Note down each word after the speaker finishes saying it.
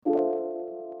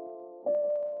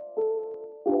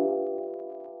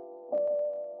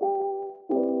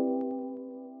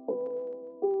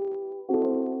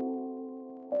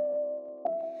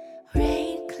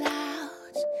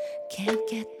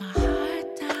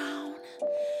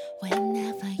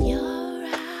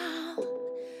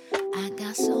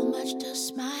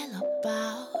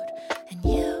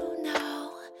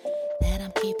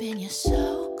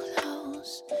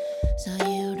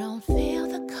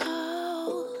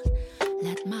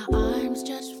Let my arms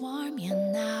just warm you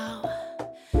now.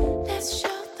 Let's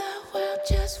show the world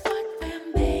just what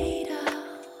we're made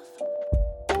of.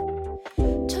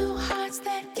 Two hearts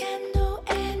that can do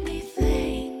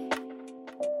anything.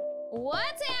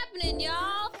 What's happening,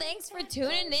 y'all? Thanks for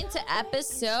tuning in to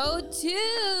episode 2.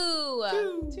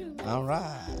 All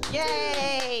right.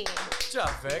 Yay! Good job,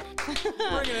 Vic.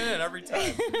 Bringing it in every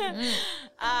time.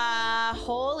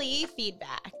 Holy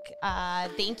feedback.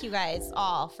 Thank you guys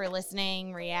all for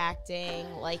listening, reacting,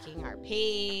 liking our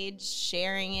page,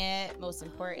 sharing it, most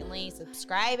importantly,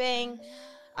 subscribing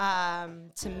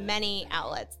to many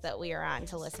outlets that we are on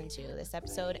to listen to this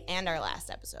episode and our last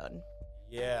episode.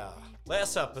 Yeah.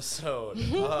 Last episode.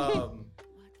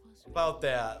 About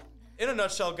that. In a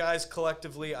nutshell, guys,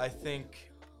 collectively, I think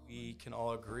we can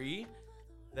all agree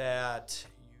that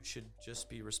you should just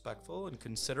be respectful and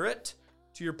considerate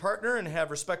to your partner and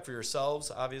have respect for yourselves,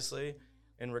 obviously,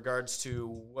 in regards to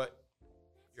what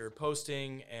you're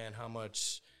posting and how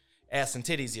much ass and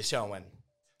titties you're showing.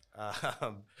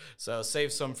 So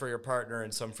save some for your partner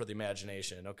and some for the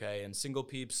imagination, okay? And single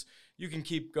peeps, you can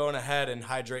keep going ahead and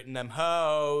hydrating them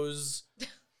hoes.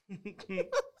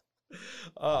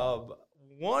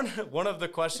 One of the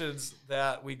questions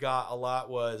that we got a lot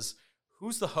was,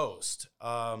 who's the host?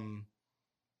 The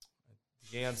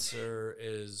answer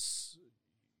is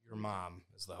your mom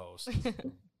is the host.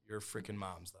 Your freaking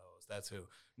mom's the host. That's who.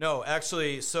 No,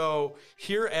 actually, so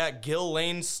here at Gill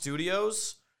Lane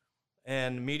Studios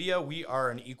and Media, we are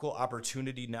an equal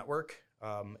opportunity network,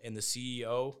 and the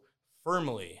CEO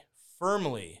firmly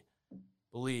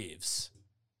believes,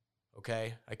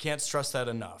 okay? I can't stress that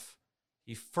enough.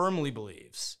 He firmly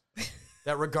believes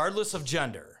that regardless of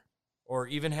gender or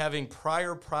even having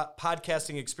prior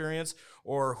podcasting experience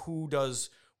or who does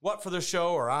what for the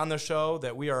show or on the show,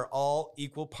 that we are all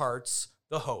equal parts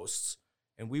the hosts,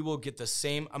 and we will get the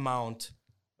same amount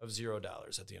of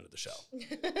 $0 at the end of the show.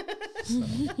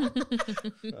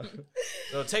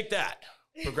 So take that,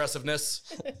 progressiveness.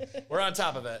 We're on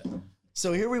top of it.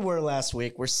 So here we were last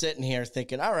week. We're sitting here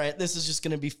thinking, all right, this is just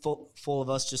going to be full of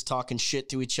us just talking shit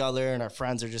to each other, and our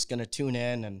friends are just going to tune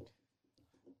in. And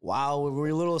wow, we were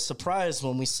a little surprised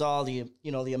when we saw the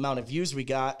amount of views we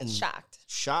got. And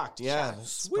Shocked, yeah.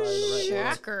 That's probably the right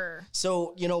word. Shocker.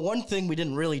 So, one thing we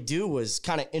didn't really do was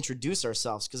kind of introduce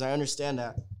ourselves, because I understand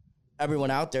that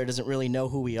everyone out there doesn't really know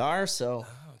who we are. So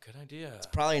Oh, good idea.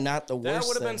 probably not the worst That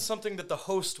would have thing. been something that the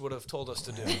host would have told us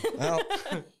to do. Well,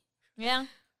 Yeah,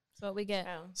 that's what we get.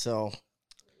 so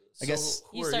I guess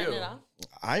who are you? It off?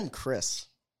 I'm Chris.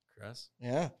 Chris?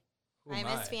 Yeah. Who am I'm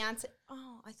I? his fiance.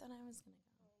 Oh, I thought I was going to go.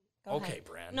 Go Okay, ahead.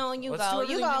 Brand. No, you Let's go.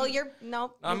 do You everything go. you- You're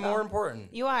nope. I'm you go. more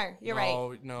important. You are. You're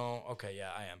right. No. Okay,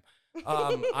 yeah, I am.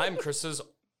 I'm Chris's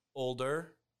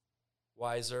older,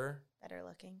 wiser, better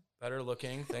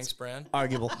looking. Thanks, Brand.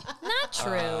 Arguable. Not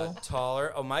true.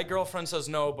 Taller. Oh, my girlfriend says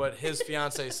no, but his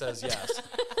fiance says yes.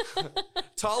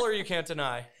 Taller, you can't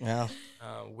deny. Yeah.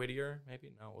 Wittier,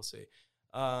 maybe? No, we'll see.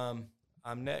 I'm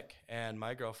Nick, and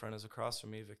my girlfriend is across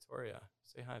from me, Victoria.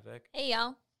 Say hi, Vic. Hey,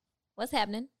 y'all. What's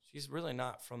happening? She's really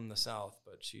not from the South,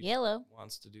 but she Yellow.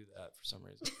 wants to do that for some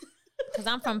reason. Because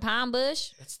I'm from Palm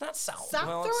Bush. It's not South. Stop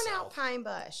Well, it's throwing out South. Pine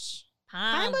Bush.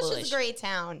 Pine Bush is a great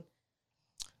town.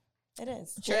 It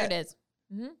is. Sure it is.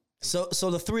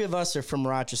 So the three of us are from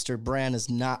Rochester. Bran is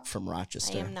not from I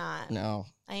Rochester. am not. No.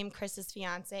 I am Chris's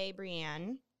fiance,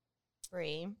 Brienne.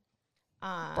 Bree.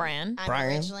 Bran. I'm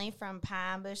Brian. originally from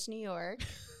Pine Bush, New York.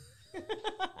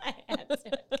 I had to.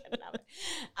 I couldn't help it.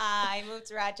 I moved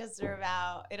to Rochester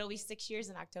it'll be 6 years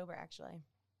in October, actually.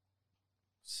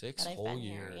 6 that I've whole been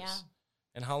years. here, yeah.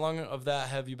 And how long of that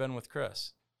have you been with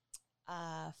Chris?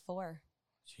 4.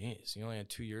 Jeez, you only had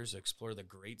 2 years to explore the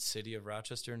great city of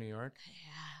Rochester, New York.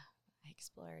 Yeah, I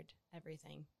explored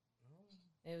everything.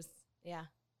 It was,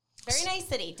 very nice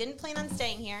city. Didn't plan on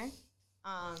staying here,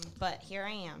 but here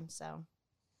I am, so.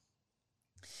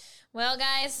 Well,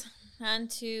 guys, on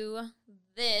to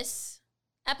this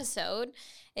episode.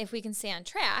 If we can stay on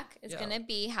track, it's Yeah. going to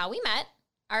be how we met,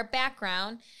 our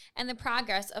background, and the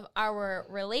progress of our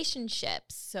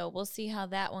relationships. So we'll see how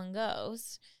that one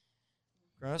goes.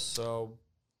 Chris, so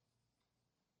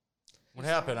what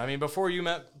happened? I mean, before you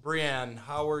met Brienne,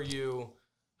 how were you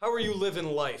living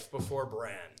life before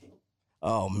Bran?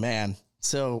 Oh, man.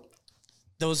 So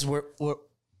those were what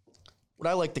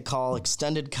I like to call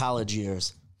extended college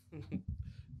years.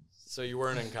 So you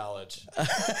weren't in college.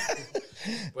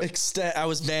 I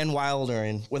was Van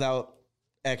Wildering without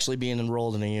actually being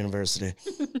enrolled in a university.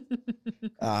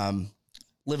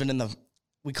 Living in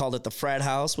we called it the frat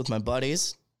house with my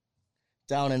buddies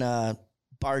down in a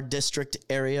bar district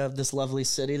area of this lovely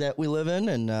city that we live in.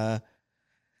 And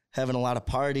having a lot of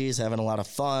parties, having a lot of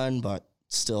fun, but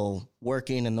still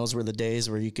working. And those were the days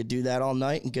where you could do that all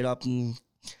night and get up and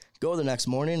go the next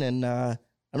morning. And I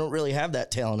don't really have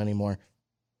that talent anymore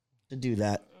to do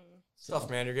that. It's tough,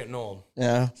 man. You're getting old.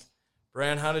 Yeah.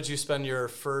 Bran, how did you spend your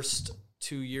first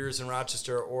 2 years in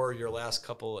Rochester or your last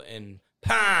couple in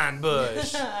Pine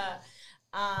Bush?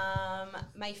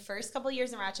 My first couple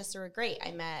years in Rochester were great.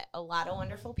 I met a lot of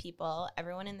wonderful people.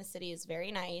 Everyone in the city is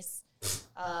very nice.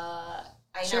 I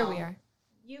Sure know. we are.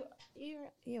 You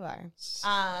are.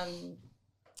 A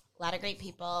lot of great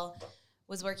people.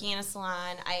 Was working in a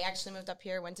salon. I actually moved up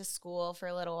here, went to school for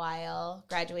a little while,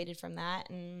 graduated from that,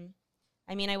 and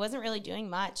I mean, I wasn't really doing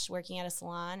much working at a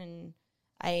salon, and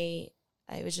I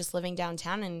was just living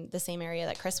downtown in the same area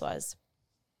that Chris was.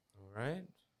 All right.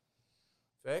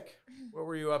 Vic, what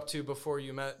were you up to before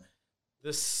you met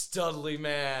this studly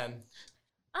man?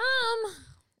 I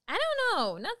don't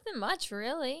know. Nothing much,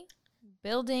 really.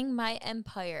 Building my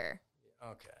empire.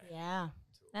 Okay. Yeah.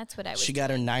 That's what I was. She got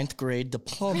her 9th grade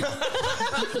diploma.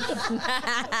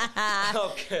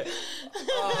 Okay.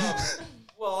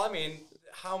 Well, I mean,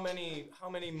 how many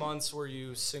months were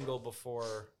you single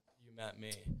before you met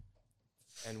me?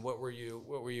 And what were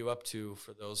you up to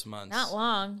for those months? Not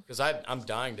long. Because I'm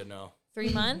dying to know. 3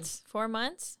 months? 4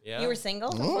 months? Yeah. You were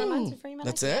single for 4 months before you met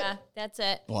That's me? it? Yeah, that's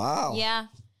it. Wow. Yeah.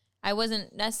 I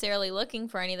wasn't necessarily looking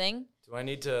for anything. Do I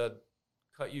need to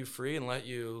cut you free and let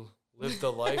you live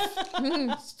the life,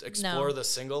 explore the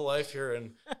single life here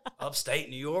in upstate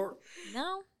New York?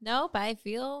 Nope. I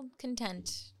feel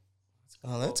content.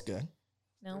 Oh, that's good.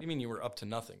 No. What do you mean you were up to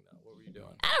nothing, though? What were you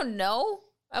doing? I don't know.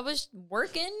 I was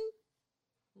working,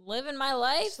 living my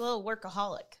life. Just a little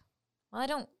workaholic. Well, I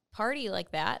don't party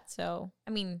like that. So, I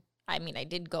mean, I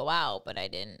did go out, but I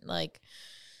didn't like,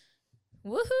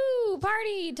 woohoo,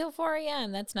 party till 4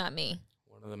 a.m. That's not me.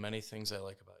 One of the many things I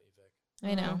like about you, Vic.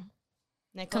 I know.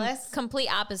 Nicholas? Complete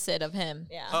opposite of him.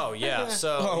 Yeah. Oh, yeah.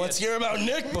 So Oh, let's hear about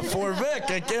Nick before Vic.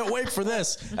 I can't wait for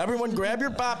this. Everyone grab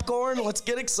your popcorn. Let's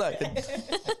get excited.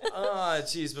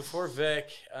 geez, before Vic,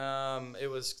 it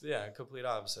was, complete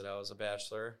opposite. I was a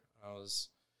bachelor. I was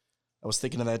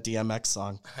thinking of that DMX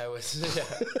song. I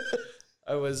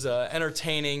was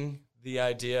entertaining the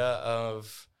idea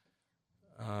of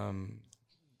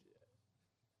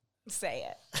Say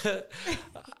it.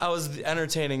 I was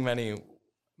entertaining many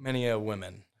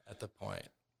women at the point.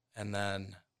 And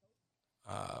then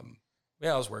I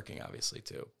was working obviously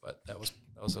too, but that was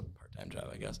a part-time job,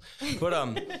 I guess. But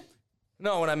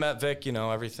no, when I met Vic,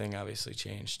 everything obviously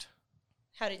changed.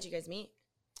 How did you guys meet?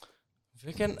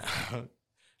 Vic and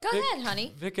Go ahead,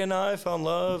 honey. Vic and I found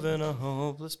love in a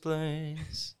hopeless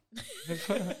place. It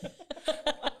was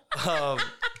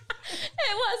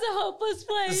a hopeless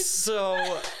place.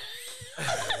 So,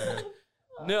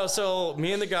 so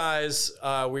me and the guys,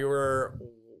 we were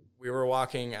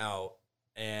walking out,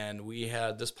 and we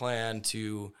had this plan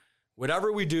to,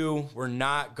 whatever we do, we're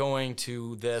not going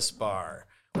to this bar.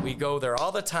 We go there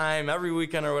all the time, every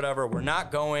weekend or whatever. We're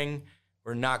not going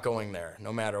there,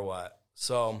 no matter what.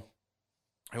 So,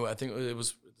 I think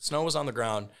the snow was on the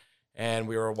ground, and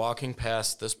we were walking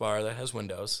past this bar that has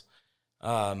windows.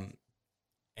 Of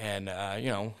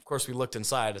course, we looked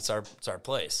inside. It's our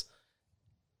place.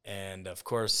 And, of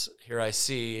course, here I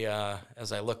see,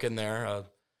 as I look in there,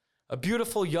 a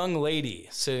beautiful young lady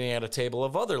sitting at a table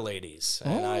of other ladies.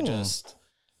 And I just,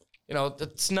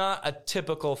 it's not a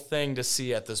typical thing to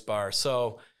see at this bar.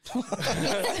 So,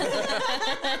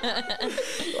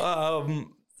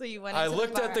 So you went. I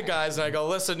looked at the guys and I go,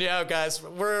 listen, guys,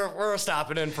 we're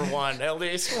stopping in for one, at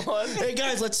least one. Hey,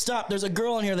 guys, let's stop. There's a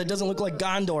girl in here that doesn't look like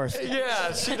Gondorf.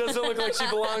 Yeah, she doesn't look like she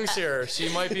belongs here.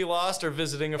 She might be lost or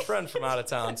visiting a friend from out of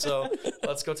town. So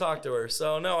let's go talk to her.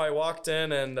 So, no, I walked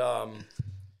in and,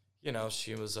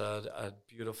 she was a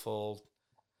beautiful,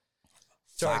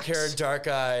 dark-haired,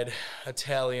 dark-eyed,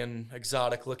 Italian,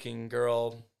 exotic-looking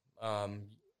girl,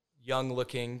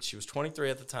 young-looking. She was 23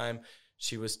 at the time.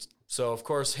 She was, so, of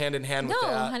course, hand in hand with No,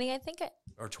 that. honey, I think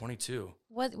Or 22.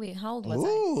 wait, how old was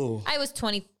Ooh. I? I was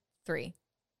 23.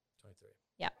 23.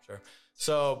 Yeah. Sure.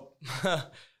 So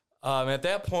at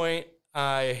that point,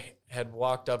 I had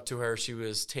walked up to her. She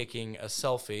was taking a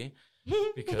selfie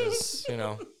because,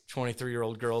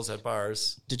 23-year-old girls at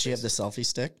bars. Did she have the selfie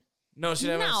stick? No, she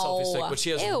didn't have a selfie stick, but she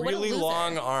has Ew, what a really loser.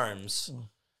 long arms.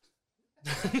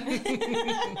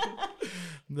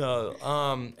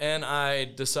 No. And I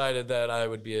decided that I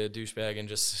would be a douchebag and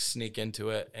just sneak into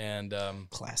it. And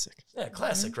Classic. yeah,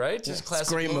 classic, right? Just it's a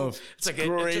classic great move. It's like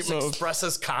Great it just move.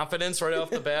 expresses confidence right off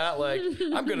the bat. Like,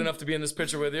 I'm good enough to be in this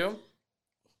picture with you.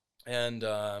 And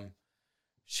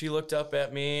she looked up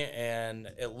at me, and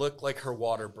it looked like her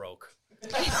water broke.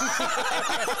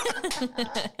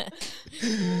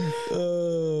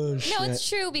 Oh, No, it's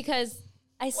true because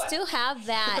I still have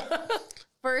that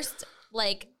first,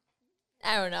 like,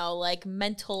 I don't know, like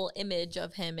mental image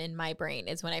of him in my brain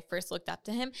is when I first looked up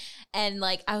to him. And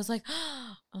like, I was like,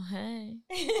 oh, hey.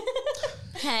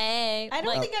 Hey. I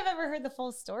don't like, think I've ever heard the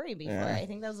full story before. Yeah. I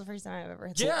think that was the first time I've ever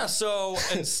heard. the Yeah. story.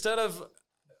 So instead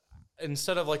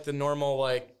of like the normal,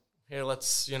 like, here,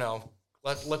 let's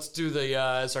do the,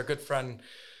 as our good friend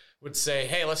would say,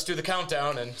 hey, let's do the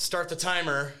countdown and start the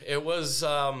timer. It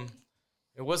wasn't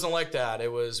like that.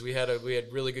 We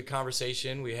had really good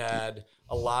conversation. We had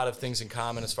a lot of things in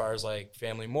common as far as like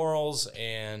family morals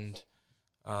and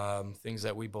things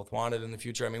that we both wanted in the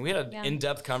future. I mean, we had an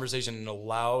in-depth conversation in a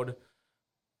loud,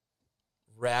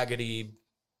 raggedy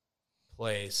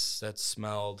place that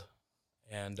smelled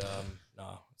and it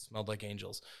smelled like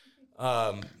angels.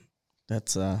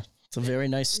 It's a very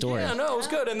nice story. Yeah, no, it was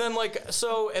good. And then like,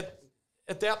 so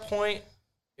at that point,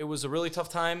 it was a really tough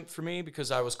time for me because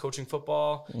I was coaching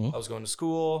football. I was going to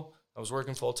school. I was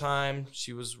working full time.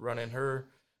 She was running her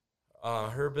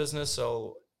business.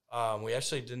 So we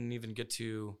actually didn't even get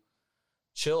to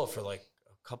chill for like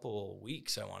a couple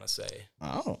weeks, I want to say.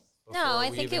 Oh. No, I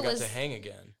we think even it got was- to hang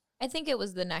again. I think it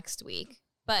was the next week,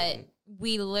 but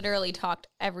we literally talked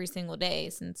every single day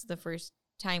since the first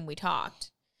time we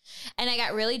talked. And I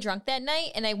got really drunk that night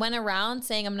and I went around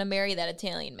saying, I'm going to marry that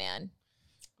Italian man.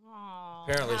 Aw,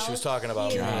 Apparently she how was talking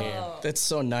about cute. me. That's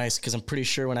so nice because I'm pretty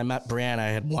sure when I met Brianna, I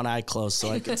had one eye closed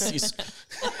so I could see.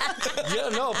 Yeah,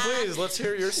 no, please, let's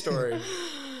hear your story.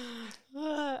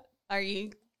 Are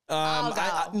you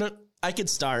I could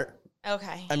start.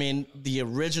 okay? I mean, the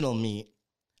original meet,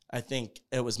 I think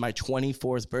it was my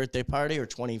 24th birthday party or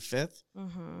 25th.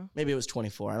 Mm-hmm. Maybe it was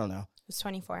 24. I don't know. It was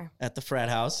 24. At the frat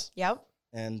house. Yep.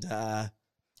 And I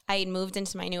had moved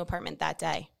into my new apartment that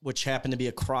day. which happened to be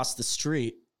across the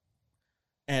street.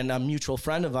 And a mutual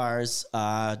friend of ours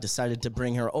decided to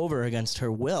bring her over against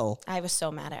her will. I was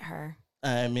so mad at her.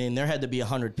 I mean, there had to be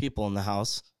 100 people in the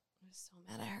house. I was so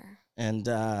mad at her. And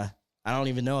I don't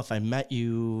even know if I met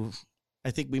you. I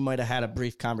think we might have had a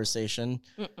brief conversation.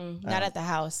 Not at the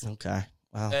house. Okay.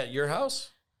 Well, At your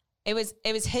house? It was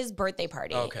his birthday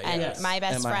party. Okay, And yes. my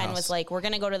best At my friend house. was like, we're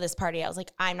going to go to this party. I was like,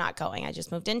 I'm not going. I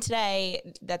just moved in today.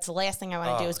 That's the last thing I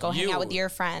want to do is go hang out with your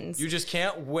friends. You just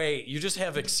can't wait. You just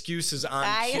have excuses on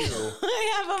I, cue.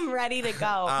 I have them ready to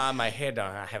go. My head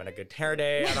having a good hair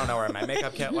day. I don't know where my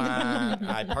makeup kit went.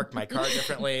 I parked my car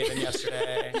differently than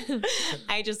yesterday.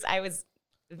 I was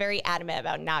very adamant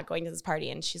about not going to this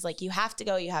party. And she's like, you have to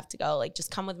go. You have to go. Like,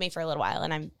 just come with me for a little while.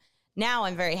 And I'm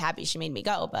very happy she made me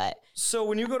go. But So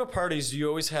when you go to parties, do you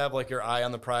always have like your eye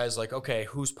on the prize? Like, okay,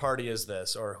 whose party is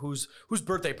this? Or whose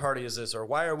birthday party is this? Or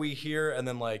why are we here? And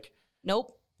then like,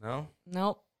 nope.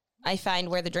 no? I find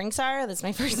where the drinks are. That's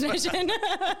my first mission.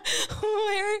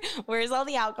 Where's all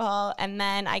the alcohol? And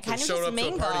then I kind of showed just up to a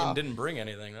mingle. party and didn't bring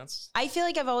anything. That's I feel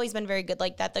like I've always been very good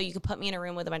like that, though. You could put me in a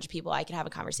room with a bunch of people. I could have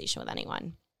a conversation with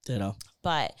anyone. ditto.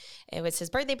 But it was his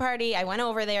birthday party. I went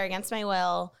over there against my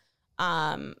will.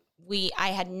 I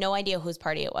had no idea whose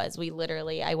party it was.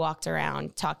 I walked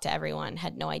around, talked to everyone,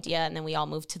 had no idea. And then we all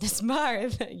moved to this bar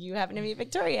that you happen to meet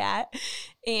Victoria at.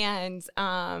 And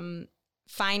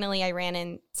finally I ran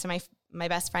into my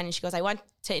best friend and she goes, I want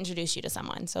to introduce you to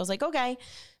someone. So I was like, okay.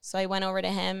 So I went over to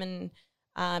him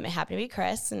and it happened to be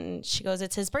Chris. And she goes,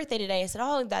 it's his birthday today. I said,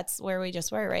 oh, that's where we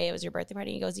just were, right? It was your birthday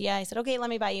party. He goes, yeah. I said, okay, let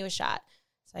me buy you a shot.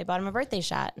 So I bought him a birthday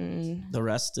shot and The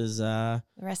rest is, the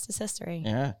rest is history.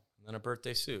 yeah. and then a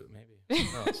birthday suit, maybe.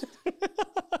 Who knows?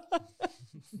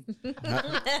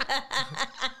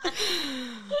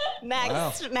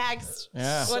 Next.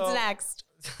 Yeah. What's So- next?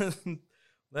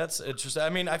 That's interesting. I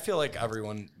mean, I feel like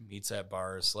everyone meets at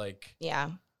bars, like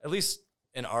Yeah. at least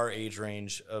in our age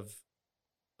range of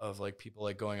like people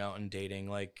like going out and dating.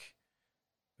 Like,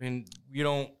 I mean, you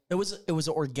don't It was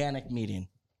an organic meeting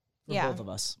for Yeah. both of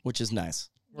us, which is nice.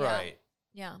 Yeah. right.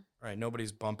 Yeah. Right.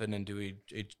 Nobody's bumping into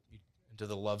into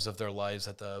the loves of their lives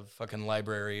at the fucking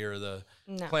library or the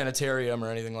No. planetarium or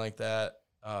anything like that.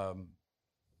 I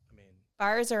mean,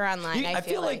 Bars are online. I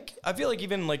feel like. I feel like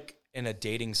even like in a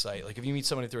dating site, like if you meet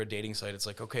somebody through a dating site, it's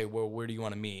like, okay, well, where do you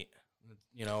want to meet?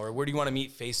 You know, or where do you want to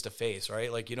meet face to face?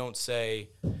 Right? Like you don't say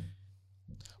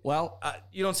Well,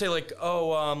 like,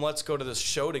 oh, let's go to this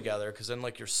show together, because then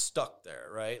like you're stuck there,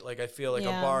 right? Like I feel like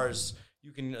Yeah. a bar's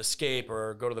you can escape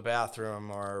or go to the bathroom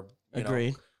or you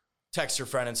agree. know, text your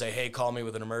friend and say, hey, call me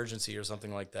with an emergency or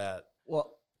something like that.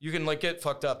 Well, You can like get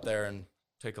fucked up there and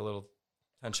take a little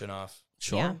tension off.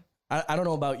 sure. Yeah. I don't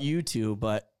know about you two,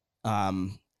 but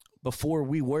before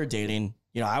we were dating,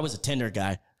 I was a Tinder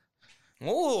guy.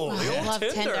 Oh, the I old love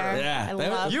Tinder. Yeah, I that-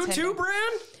 love You Tinder. too,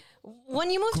 Bran? When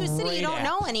you move to a city, Great you don't app.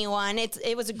 know anyone.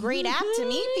 It was a great app to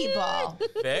meet people.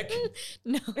 Vic?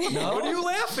 No. What are you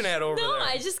laughing at over No, there?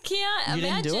 I just can't You didn't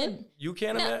imagine. do it? You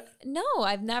can't No, imagine? no,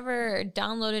 I've never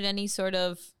downloaded any sort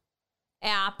of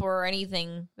app or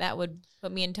anything that would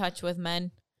put me in touch with men.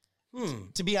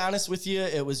 To be honest with you,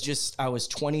 it was just I was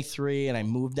 23 and I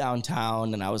moved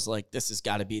downtown and I was like, this has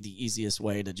got to be the easiest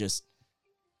way to just,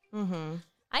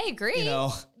 I agree. you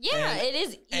know. Yeah, and, it is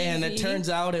easy. And it turns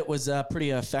out it was a pretty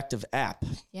effective app.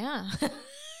 Yeah.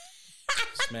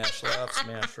 Smash left,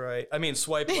 smash right. I mean,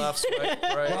 swipe left, swipe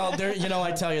right. Well, there, you know,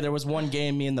 I tell you, there was one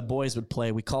game me and the boys would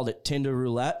play. We called it Tinder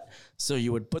Roulette. So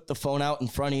you would put the phone out in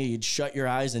front of you, you'd shut your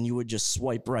eyes, and you would just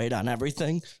swipe right on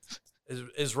everything.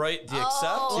 Is right the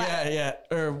Oh. accept? Yeah,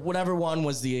 or whatever one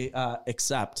was the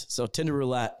accept. So Tinder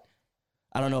Roulette.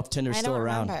 I don't know if Tinder's I still don't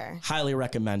around. remember. Highly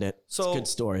recommend it. So- it's good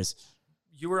stories.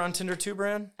 You were on Tinder too,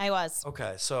 Bran? I was.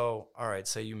 Okay, so all right,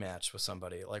 say you matched with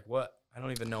somebody. Like what? I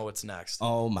don't even know what's next.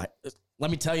 Oh my! Let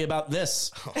me tell you about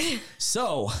this.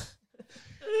 So,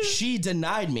 she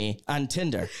denied me on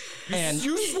Tinder, and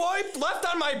You swiped left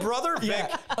on my brother, Vic.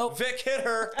 Yeah. Oh. Vic hit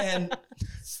her. and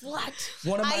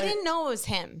one of my I didn't know it was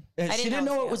him. and I she didn't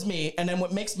know it was you. me. And then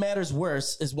what makes matters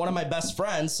worse is one of my best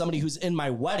friends, somebody who's in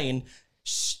my wedding,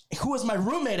 who was my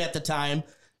roommate at the time.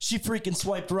 She freaking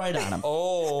swiped right on him.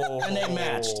 Oh. And they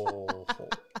matched.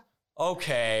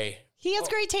 Okay. He has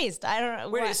great taste. I don't know.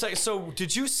 Wait a what- second. So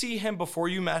did you see him before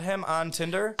you met him on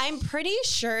Tinder? I'm pretty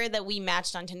sure that we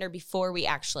matched on Tinder before we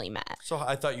actually met. So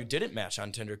I thought you didn't match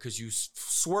on Tinder because you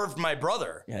swerved my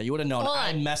brother. Yeah, you would have known. Hold I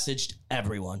on. messaged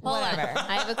everyone. Hold on. Whatever.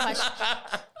 I have a question.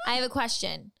 I have a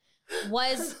question.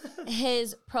 Was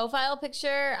his profile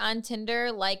picture on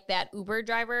Tinder like that Uber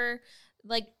driver,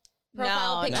 like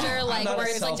profile No, picture, no. like I'm not where a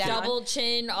it's like selfie. double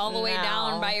chin all the way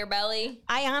down No. by your belly?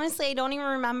 I honestly don't even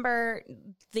remember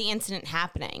the incident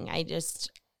happening.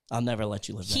 I'll never let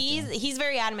you live that down. He's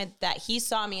very adamant that he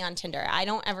saw me on Tinder. I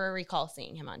don't ever recall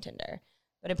seeing him on Tinder.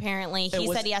 But apparently he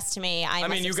was- said yes to me. I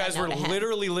must mean, you have said guys no were to him.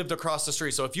 literally lived across the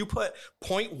street. So if you put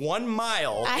 0.1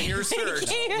 mile in your search,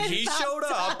 he showed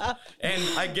up, and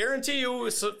I guarantee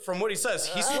you, from what he says,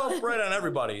 he swiped right on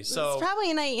everybody. So It's probably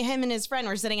a night him and his friend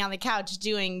were sitting on the couch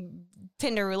doing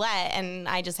Tinder roulette, and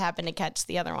I just happened to catch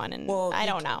the other one, and I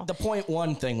don't know. The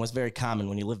 0.1 thing was very common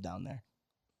when you lived down there.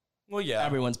 well, yeah.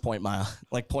 Everyone's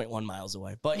 0.1 miles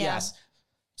away. But Yeah. yes,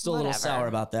 still a little Whatever. sour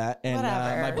about that. And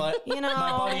Whatever. my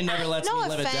buddy never lets no me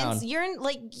live offense. it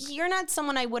down. you're not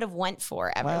someone I would have went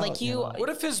for ever. Well, like you you. know. What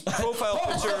if his profile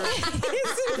picture?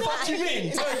 What do you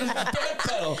mean?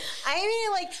 Backpedal. I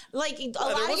mean, like a there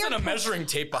lot of your wasn't a measuring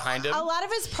tape behind him. a lot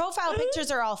of his profile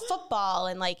pictures are all football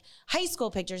and like high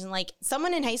school pictures, and like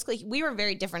someone in high school, we were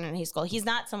very different in high school. He's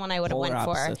not someone I would have Polar went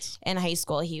opposites. for in high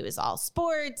school. He was all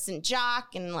sports and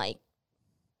jock and like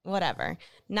whatever.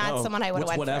 Not Oh, someone I would have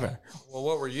what's went whatever. Well,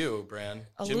 what were you, Bran?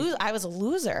 for. Jim- I was a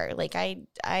loser. Like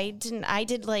I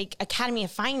did like Academy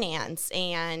of Finance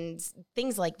and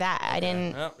things like that. I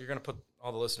didn't. Well, you're gonna put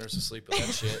all the listeners to sleep with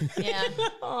that shit. Yeah. Okay,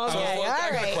 So, all I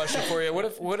got a right. question for you.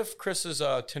 What if Chris's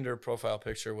Tinder profile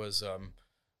picture was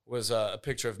a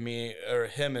picture of me or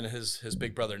him and his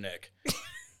big brother Nick,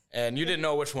 and you didn't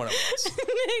know which one it was?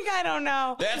 I don't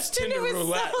know. That's Tinder was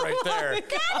roulette so right there.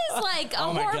 That is like a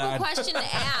Oh my horrible God. question to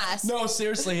ask. No,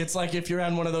 seriously, it's like if you're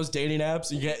on one of those dating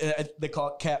apps, you get they call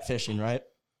it catfishing, right?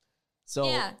 So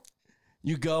Yeah.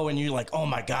 you go and you're like, oh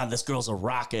my God, this girl's a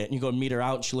rocket. And you go meet her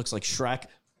out and she looks like Shrek.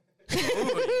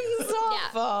 It's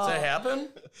awful. Does that happen?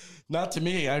 Not to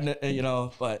me,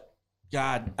 but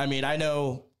God, I mean, I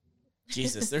know,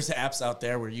 Jesus, there's apps out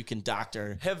there where you can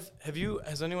doctor.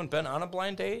 Has anyone been on a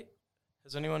blind date?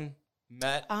 Has anyone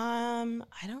met I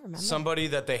don't remember. somebody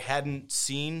that they hadn't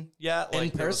seen yet?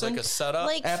 Like In there was person? like a setup?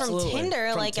 Like Absolutely. from Tinder,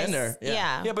 From like Tinder, yeah.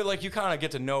 yeah. yeah, but like you kind of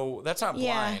get to know. That's not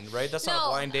Yeah. blind, right? That's not a No,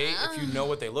 blind date if you know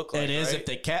what they look like. It is right? if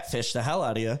they catfish the hell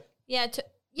out of you. Yeah.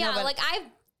 but- Like I've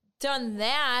done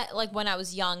that like when I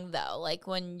was young though. Like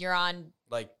when you're on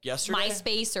like yesterday.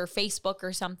 MySpace or Facebook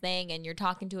or something and you're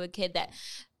talking to a kid that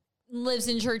lives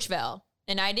in Churchville.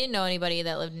 And I didn't know anybody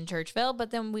that lived in Churchville,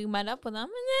 but then we met up with them and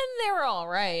then they were all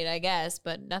right, I guess,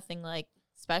 but nothing like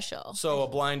special. So a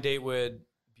blind date would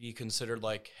be considered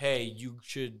like, hey, you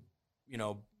should,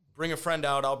 bring a friend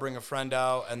out. I'll bring a friend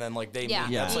out, and then like they Yeah.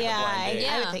 meet. That's like yeah, a blind date.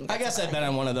 I would Yeah. think I that's guess I've been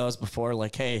on one of those before.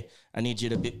 Like, hey, I need you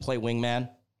to play wingman.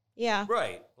 Yeah.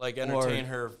 Right, like entertain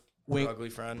her wink- ugly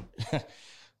friend.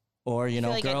 Or,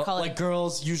 like I'd call it-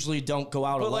 girls usually don't go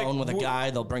out But, like, alone with a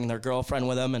guy. They'll bring their girlfriend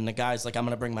with them, and the guy's like, I'm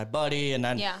going to bring my buddy. And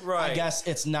then Yeah. Right. I guess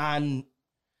it's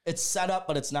set up,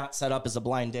 but it's not set up as a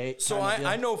blind date. So kind of deal.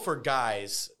 I know for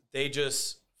guys, they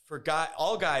just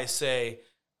all guys say,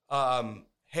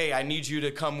 hey, I need you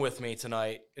to come with me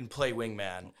tonight and play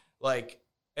wingman. Like,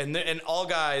 and all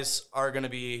guys are going to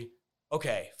be,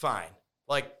 okay, fine.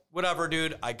 Like, whatever,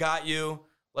 dude, I got you.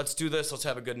 Let's do this. Let's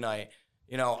have a good night.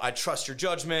 You know, I trust your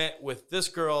judgment. With this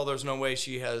girl, there's no way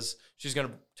she's going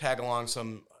to tag along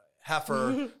some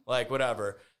heifer, like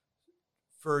whatever.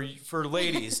 For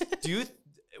ladies,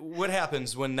 what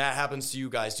happens when that happens to you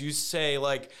guys? Do you say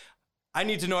like, I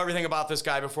need to know everything about this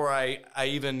guy before I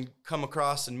even come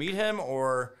across and meet him,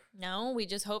 or No, we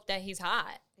just hope that he's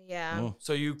hot. Yeah.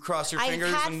 so you cross your I've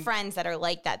fingers? had and friends that are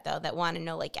like that though, that want to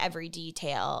know like every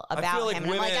detail I about feel like him.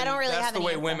 women, And I'm like, I don't really that's have the any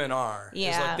way info. women are. It's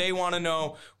Yeah. like they want to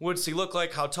know, what does he look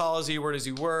like? How tall is he? Where does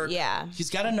he work? Yeah. He's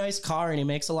got a nice car and he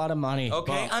makes a lot of money.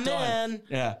 Okay, Boom, I'm done. in.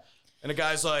 Yeah. And the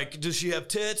guy's like, does she have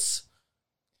tits?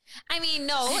 I mean,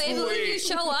 no, if you Wait.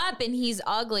 show up and he's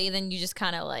ugly, then you just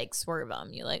kind of like swerve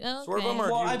him. You're like, oh, okay. Swerve him,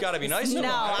 or Well, you I've- got to be nice to him? No,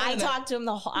 I and talk to him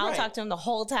I'll Right. talk to him the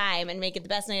whole time and make it the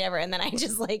best night ever, and then I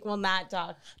just like will not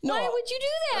talk. No, Why would you do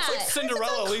that? It's like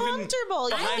Cinderella leaving uncomfortable.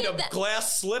 behind think a that-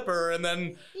 glass slipper, and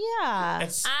then Yeah.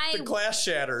 the glass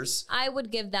shatters. I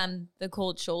would give them the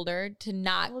cold shoulder to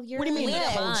not. Well, you're What do you mean Lead the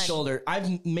him cold on. shoulder?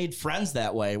 I've made friends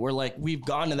that way. We're like, we've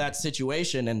gone to that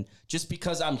situation, and just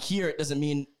because I'm here, it doesn't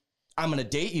mean I'm gonna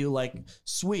date you. Like,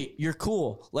 sweet, you're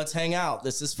cool. Let's hang out.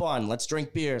 This is fun. Let's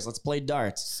drink beers. Let's play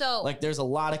darts. So Like, there's a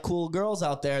lot of cool girls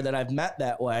out there that I've met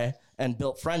that way and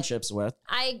built friendships with.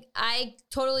 I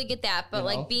totally get that, but You know?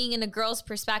 like being in a girl's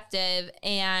perspective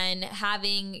and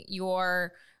having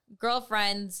your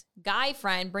girlfriend's guy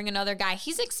friend bring another guy,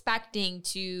 he's expecting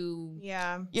to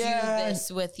Yeah. do Yeah,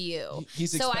 this with you.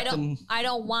 he's So expecting. I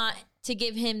don't want to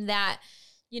give him that,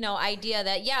 idea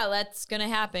that that's gonna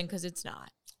happen, because it's not.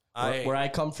 Where I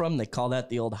come from, they call that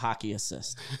the old hockey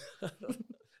assist.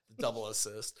 Double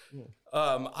assist.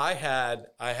 I had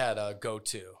a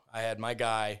go-to. I had my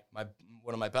guy,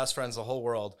 one of my best friends in the whole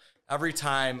world. Every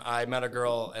time I met a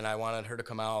girl and I wanted her to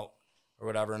come out or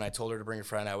whatever, and I told her to bring a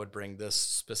friend, I would bring this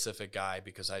specific guy,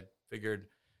 because I figured,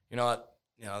 you know what,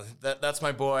 that's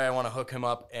my boy. I want to hook him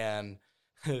up, and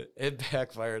it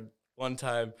backfired one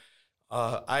time.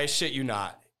 I shit you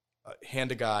not, hand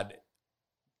to God,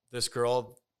 this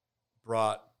girl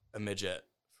brought a midget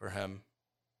for him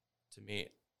to meet.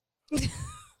 What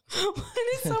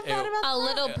is so bad about A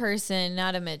little person,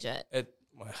 not a midget.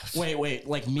 Wait,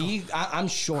 like me? I'm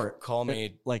short. Call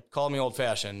me old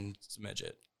fashioned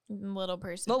midget. Little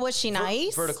person. But was she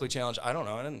nice? Vertically challenged. I don't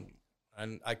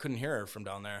know. I couldn't hear her from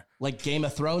down there. Like Game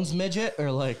of Thrones midget,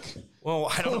 or like Well,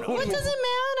 I don't know. What does it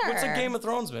matter? What's a Game of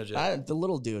Thrones midget? the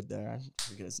little dude there? I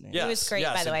forget his name. Yeah. He was great,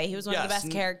 Yes, by the and- way. He was one of the yes, best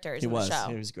and- characters He in was. the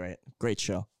show. He was great. Great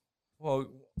show. Well,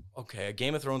 okay, a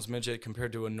Game of Thrones midget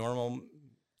compared to a normal.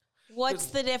 What's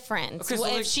the difference? Okay, so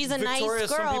Well, like if she's a Victoria, nice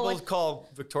some girl, people call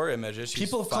Victoria a midget. She's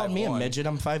People have called me a 5'1". midget.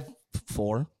 I'm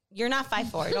 5'4". you're not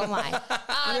 5'4". Don't lie.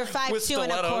 You're 5'2" and a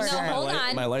stilettos. quarter. No, hold My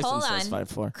on. my license hold says on.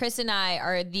 5'4". Chris and I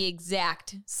are the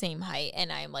exact same height,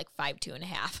 and I'm like 5'2" and a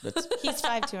half. He's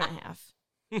 5'2" and a half.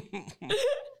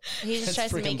 He just That's tries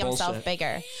to freaking make himself bullshit.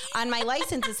 bigger. On my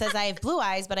license, it says I have blue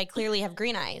eyes, but I clearly have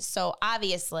green eyes. So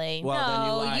obviously, Well, then you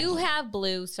No, lied. you have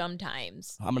blue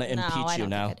sometimes. I'm gonna no, I impeach you don't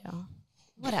now. think I do.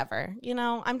 Whatever.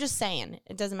 I'm just saying.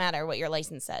 It doesn't matter what your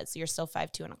license says. You're still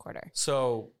 5'2" and a quarter.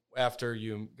 So after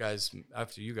you guys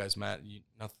met,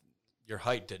 your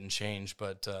height didn't change,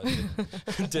 but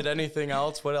did anything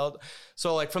else? What else?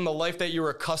 So like from the life that you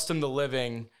were accustomed to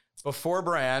living before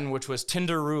Bran, which was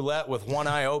Tinder roulette with one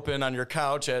eye open on your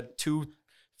couch at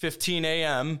 2:15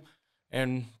 a.m.,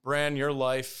 and Bran, your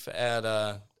life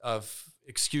of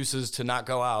excuses to not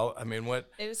go out. I mean, what?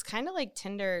 It was kind of like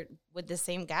Tinder with the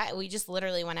same guy. We just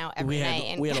literally went out every We night.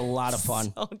 had and we had a lot of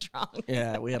fun. So drunk.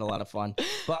 Yeah, we had a lot of fun.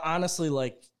 But honestly,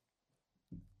 like,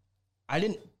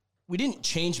 we didn't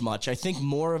change much. I think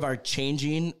more of our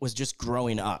changing was just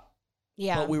growing up.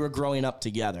 Yeah. But we were growing up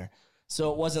together.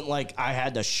 So it wasn't like I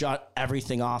had to shut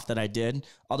everything off that I did.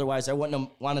 Otherwise, I wouldn't have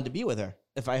wanted to be with her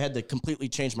if I had to completely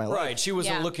change my life. Right. She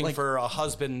wasn't Yeah. looking Like- for a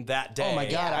husband that day. Oh my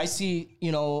God. I see,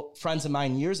 friends of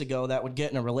mine years ago that would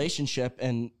get in a relationship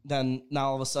and then now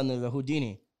all of a sudden they're the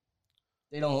Houdini.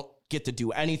 They don't get to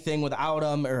do anything without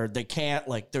them, or they can't,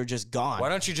 like, they're just gone. Why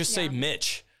don't you just say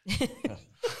Mitch? Mitch.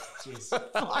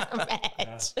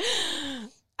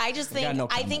 I just think got no I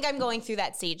comment. think I'm going through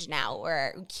that stage now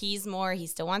where he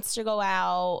still wants to go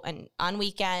out and on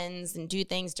weekends and do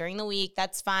things during the week.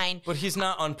 That's fine. But he's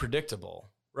not unpredictable,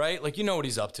 right? Like, you know what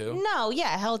he's up to. No,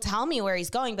 yeah, he'll tell me where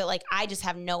he's going, but like I just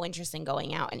have no interest in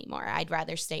going out anymore. I'd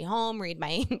rather stay home, read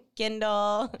my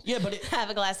Kindle, Yeah, but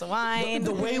have a glass of wine.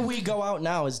 the way we go out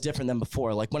now is different than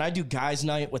before. Like when I do guys'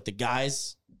 night with the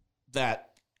guys that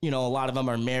a lot of them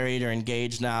are married or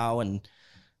engaged now, and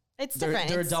It's they're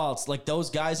different. It's- adults. Like those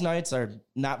guys' nights are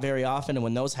not very often, and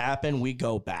when those happen, we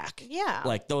go back. Yeah.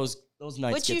 Like those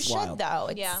nights Which you gets should, wild. though.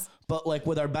 It's, Yeah. But like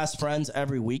with our best friends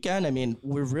every weekend, I mean,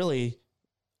 we're really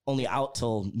only out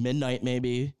till midnight,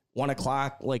 maybe 1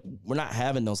 o'clock. Like we're not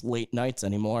having those late nights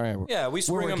anymore. Yeah, we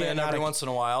spring We're them getting in out every of- once in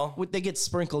a while. They get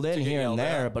sprinkled in get here and yelled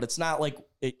there, at. but it's not like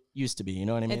it used to be. You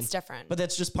know what I mean? It's different. But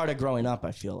that's just part of growing up,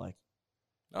 I feel like.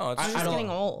 No, it's I You're just don't- getting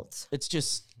old. It's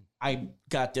just, I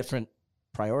got different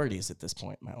priorities at this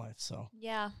point in my life. So,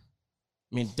 Yeah.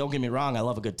 I mean, don't get me wrong. I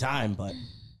love a good time, but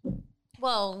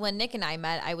Well, when Nick and I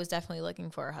met, I was definitely looking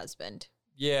for a husband.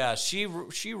 yeah. She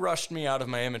rushed me out of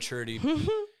my immaturity pretty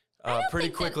think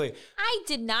that- quickly. I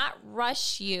did not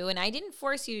rush you, and I didn't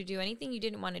force you to do anything you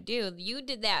didn't want to do. You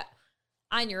did that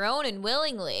on your own and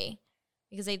willingly,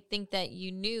 because I think that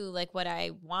you knew like what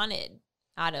I wanted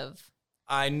out of.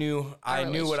 I knew what I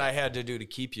relationship. had to do to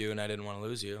keep you, and I didn't want to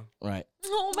lose you. right.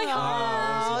 Oh my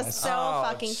Oh, nice. so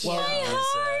fucking cute.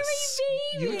 Jesus.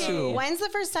 You too. When's the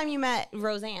first time you met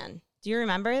Roseanne? Do you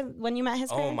remember when you met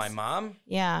his Oh, parents? my mom?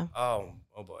 Yeah. Oh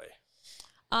boy.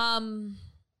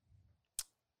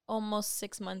 Almost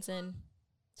 6 months in.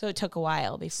 So it took a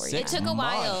while before you. It took a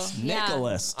while, months. yeah.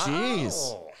 Nicholas, jeez.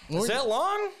 Oh. Is that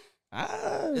long?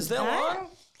 Is that long?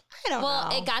 I don't Well,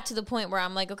 know. it got to the point where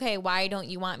I'm like, okay, why don't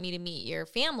you want me to meet your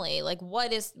family? Like,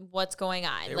 what's going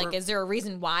on? They Like, were- is there a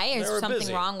reason why? Is they there were something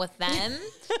busy. wrong with them?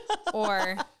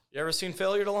 Or, You ever seen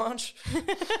Failure to Launch?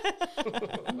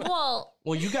 well,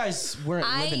 Well, you guys weren't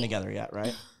I- living together yet,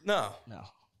 right? No. No.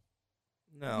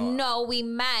 no, we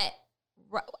met.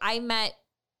 I met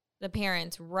the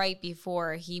parents right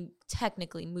before he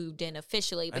technically moved in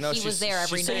officially, I but know he was there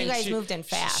every she's night. saying You guys moved in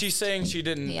fast. She's saying she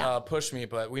didn't Yeah. push me,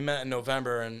 but we met in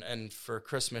November, and for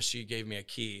Christmas she gave me a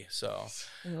key. So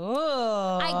Ooh.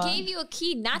 I gave you a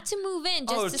key not to move in,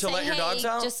 just Oh, to to say, let your hey, dogs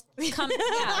out? just come.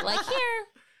 Yeah, like here,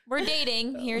 we're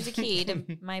dating. Here's a key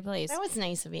to my place. That was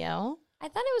nice of you. I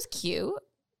thought it was cute,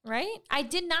 right? I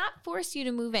did not force you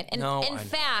to move in. And No, in I know.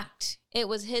 fact, it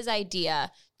was his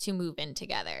idea to move in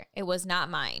together. It was not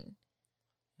mine.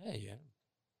 hey, yeah,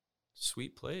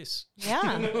 sweet place.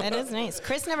 Yeah, that is nice.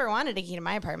 Chris never wanted a key to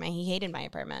my apartment. He hated my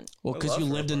apartment. Well, I because love you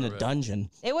her lived in a apartment. dungeon.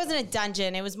 It wasn't a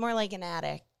dungeon. It was more like an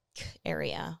attic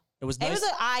area. It was It nice.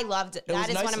 was. I loved it. was That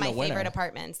is nice one of in my the winter. favorite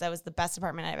apartments. That was the best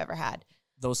apartment I've ever had.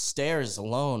 Those stairs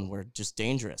alone were just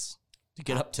dangerous to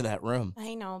get up to that room.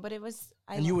 I know, but it was.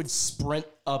 And you would sprint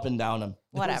up and down them.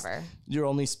 Whatever. Your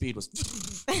only speed was.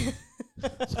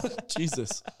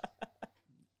 Jesus.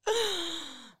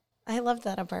 I loved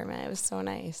that apartment. It was so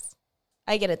nice.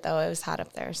 I get it though. It was hot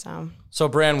up there, so So,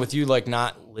 Bran, with you like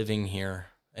not living here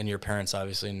and your parents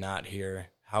obviously not here,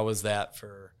 how was that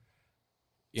for,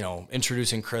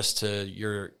 introducing Chris to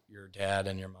your dad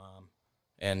and your mom?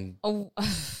 And oh,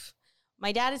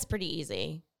 my dad is pretty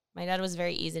easy. My dad was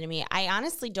very easy to meet. I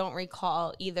honestly don't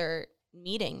recall either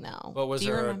meeting though. but was Do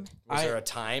you there remember? there a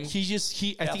time? I think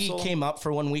he Capsule? came up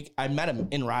for 1 week. I met him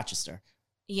in Rochester.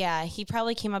 Yeah, he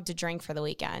probably came up to drink for the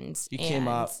weekend. He came and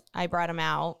up. I brought him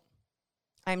out.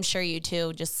 I'm sure you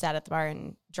two just sat at the bar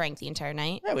and drank the entire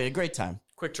night. Yeah, we had a great time.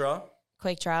 Quick draw.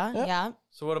 Quick draw, yeah.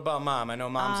 So what about mom? I know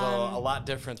mom's a lot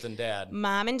different than dad.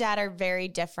 Mom and dad are very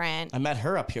different. I met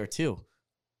her up here too.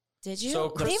 Did you? So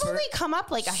They've Chris- only come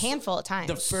up like a handful of times.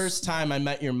 The first time I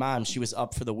met your mom, she was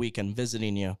up for the weekend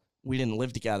visiting you. We didn't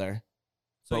live together.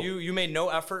 So But- you made no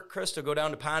effort, Chris, to go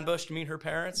down to Pond Bush to meet her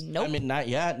parents? Nope. I mean, not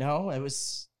yet. No,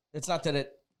 it's not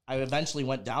that I eventually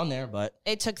went down there, but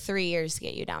It took 3 years to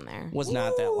get you down there. was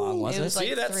not that long, was It it? was See,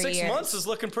 like that 3 6 years. months is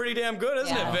looking pretty damn good,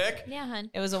 isn't Yeah. it, Vic? Yeah,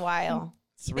 hun. It was a while.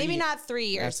 Maybe not 3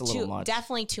 years. That's a little much.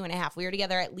 Definitely 2.5. We were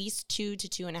together at least 2 to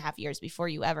 2.5 years before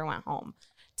you ever went home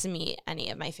to meet any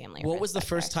of my family. or What friends was the back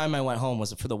first there. time I went home?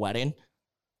 Was it for the wedding?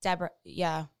 Deborah.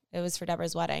 Yeah, it was for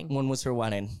Deborah's wedding. When was her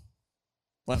wedding?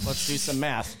 Let's do some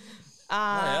math.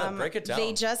 yeah, break it down.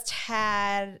 They just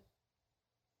had.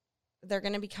 They're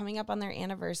going to be coming up on their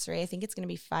anniversary. I think it's going to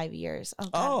be 5 years. Oh,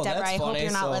 God, Oh, Deborah, that's I hope funny.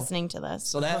 you're not So- listening to this.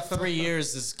 So that 3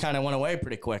 years is kind of went away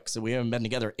pretty quick. So we haven't been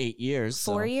together 8 years.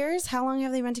 so- 4 years? How long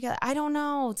have they been together? I don't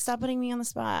know. Stop putting me on the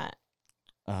spot.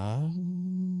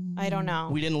 I don't know.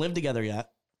 We didn't live together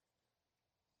yet.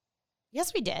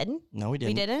 Yes, we did. No, we didn't.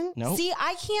 We didn't? Nope. See,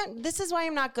 I can't. This is why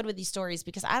I'm not good with these stories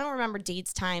because I don't remember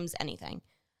dates, times, anything.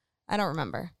 I don't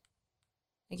remember.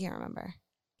 I can't remember.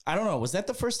 I don't know. Was that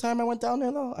the first time I went down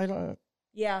there though? I don't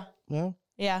Yeah. know.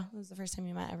 Yeah. It was the first time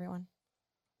you met everyone.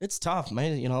 It's tough,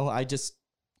 man. I just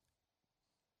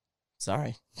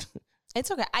sorry. It's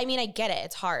okay. I mean, I get it.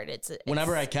 It's hard. It's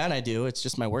Whenever I can, I do. It's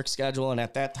just my work schedule. And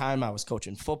at that time, I was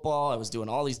coaching football. I was doing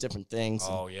all these different things.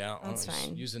 Oh yeah, That's he's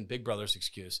fine. Using Big Brother's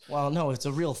excuse. Well, no, it's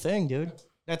a real thing, dude.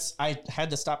 I had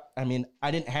to stop. I mean,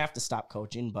 I didn't have to stop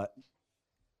coaching, but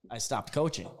I stopped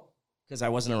coaching because I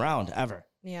wasn't around ever.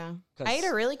 Yeah. 'Cause- I had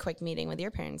a really quick meeting with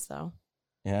your parents, though.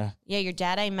 Yeah. Yeah, your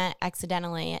dad I met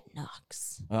accidentally at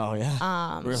Knox. Oh,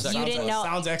 yeah. You didn't know.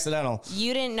 Sounds accidental.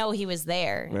 You didn't know he was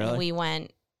there. Really? And we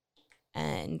went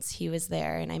and he was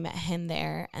there and I met him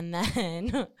there. And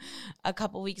then a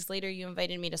couple weeks later, you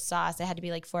invited me to Sauce. It had to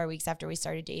be like 4 weeks after we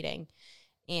started dating.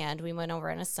 And we went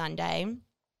over on a Sunday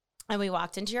and we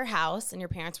walked into your house and your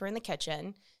parents were in the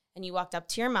kitchen and you walked up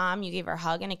to your mom. You gave her a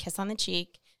hug and a kiss on the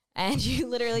cheek. And you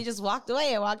literally just walked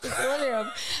away and walked into the living room.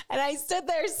 And I stood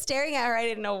there staring at her. I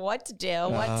didn't know what to do,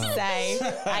 what to say.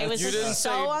 I was You didn't so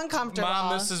say, uncomfortable.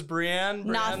 Mom, this is Brienne.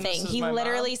 Nothing. This is He my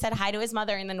literally mom." said hi to his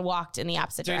mother and then walked in the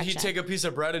opposite Did direction. he take a piece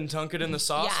of bread and dunk it in the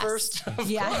sauce Yes. first?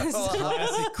 Of Yes. course.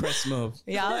 Classic Chris move.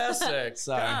 Yeah. Classic.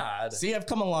 Sorry. God. See, I've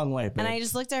come a long way, babe. And I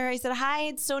just looked at her. I said, "Hi,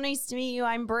 it's so nice to meet you.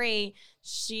 I'm Brie."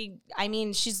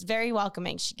 She's very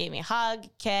welcoming. She gave me a hug,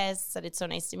 kiss, said, "It's so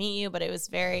nice to meet you." But it was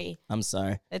I'm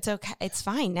sorry. it's okay. It's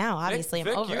fine now. Obviously,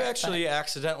 Vic, I'm over you it. actually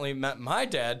accidentally met my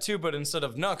dad too, but instead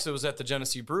of Nux, it was at the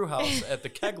Genesee Brew House at the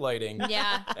keg lighting.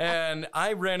 Yeah. And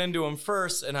I ran into him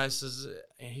first, and and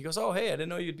he goes, "Oh, hey, I didn't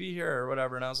know you'd be here or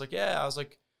whatever." And I was like, "Yeah." I was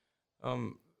like,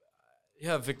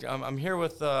 "Yeah, Vic, I'm here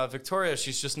with Victoria.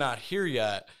 She's just not here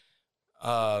yet."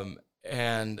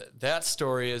 And that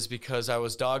story is because I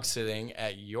was dog sitting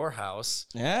at your house,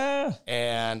 Yeah.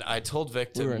 and I told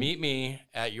Vic to We were in- meet me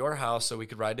at your house so we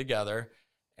could ride together.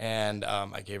 And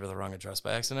I gave her the wrong address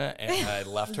by accident, and I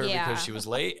left her Yeah. because she was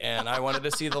late, and I wanted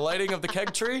to see the lighting of the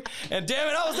keg tree. And damn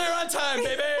it, I was there on time,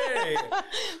 baby.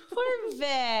 Poor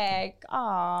Vic.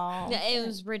 Oh, Yeah, it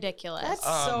was ridiculous. that's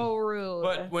so rude.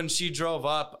 But when she drove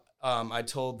up, I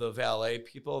told the valet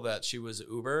people that she was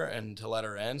Uber and to let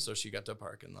her in, so she got to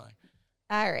park in line.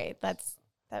 All right, that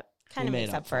kind of made makes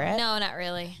up up for it. No, not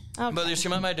really. Okay. But she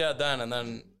met my dad then, and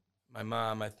then my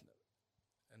mom and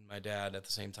my dad at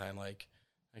the same time. Like,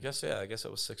 I guess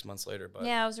it was 6 months later. But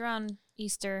Yeah, it was around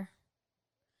Easter.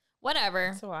 Whatever.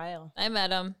 It's a while. I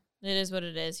met him. It is what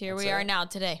it is. Here That's we are it. now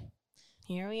today.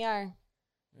 Here we are.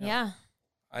 Yeah.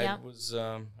 I Yeah. was.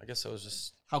 I guess I was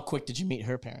just. How quick did you meet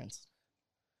her parents?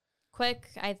 Quick,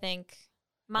 I think.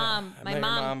 I My met your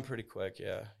mom. mom pretty quick. Yeah.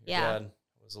 Your Yeah. dad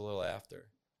was a little after.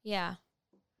 Yeah.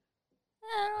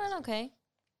 Okay.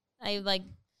 I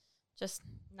just.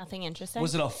 Nothing interesting.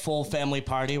 Was it a full family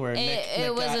party where Nick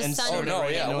it was got a inserted Sunday. Oh no,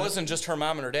 right yeah, into it wasn't just her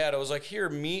mom and her dad. It was like, here,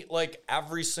 meet like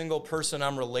every single person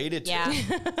I'm related to. Yeah.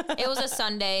 It was a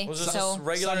Sunday. It was just so a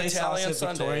regular Sunday Italian sauce at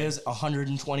Sunday. Victoria's,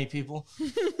 120 people.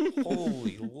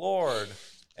 Holy Lord.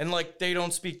 And like they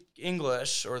don't speak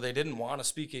English, or they didn't want to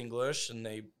speak English, and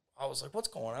I was like, what's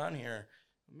going on here?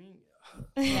 I mean,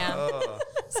 yeah.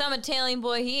 Some Italian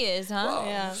boy he is, huh? well,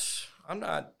 Yeah. I'm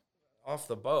not off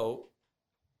the boat.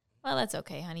 Well, that's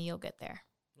okay, honey. You'll get there.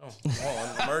 No,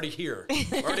 I'm already here.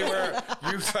 I'm already where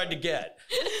you tried to get.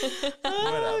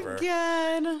 Whatever.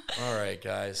 God. All right,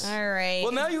 guys. All right.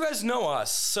 Well, now you guys know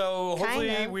us. So hopefully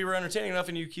Kinda. we were entertaining enough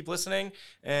and you keep listening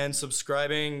and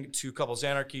subscribing to Couples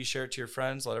Anarchy. Share it to your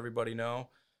friends. Let everybody know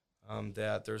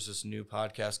that there's this new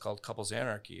podcast called Couples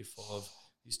Anarchy full of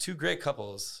these two great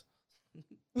couples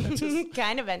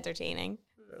kind of entertaining.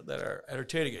 that are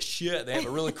entertaining as shit. They have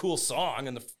a really cool song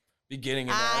in the beginning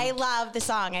and I end. love the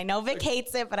song. I know Vic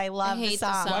hates it, but I love the hate the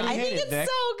song. song. Why do you I hate think it, it's Vic?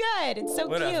 so good. It's so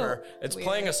Whatever. It's Weird.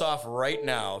 playing us off right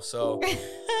now. So cute.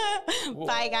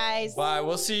 Bye, guys. bye.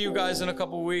 We'll see you guys in a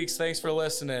couple weeks. Thanks for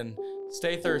listening.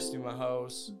 Stay thirsty, my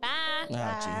host. Bye.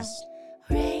 Ah, jeez.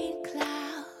 Rain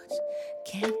clouds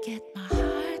can't get my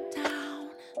heart down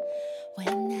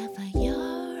whenever you're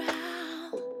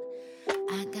around.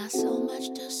 I got so much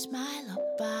to smile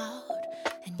about,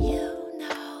 and you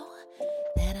know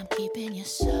that I'm keeping you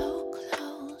so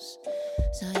close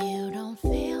so you don't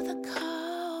feel the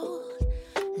cold.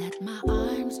 Let my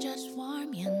arms just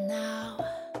warm you now.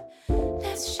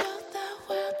 Let's show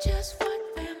the world just what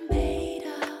we're made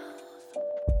of.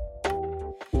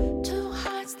 Two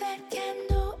hearts that can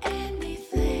do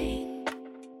anything.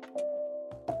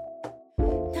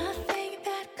 Nothing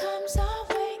that comes our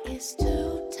way is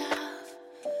too tough.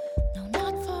 No,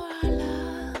 not for our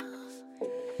love.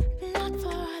 Not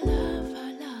for our love,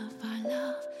 our love, our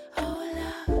love. Oh,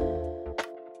 love.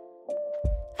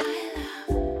 I love.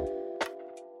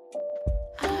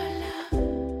 Our love.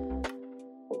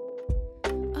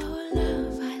 Oh,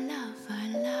 love, I love, I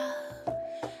love.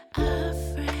 Our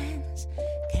friends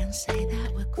can say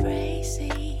that we're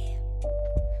crazy.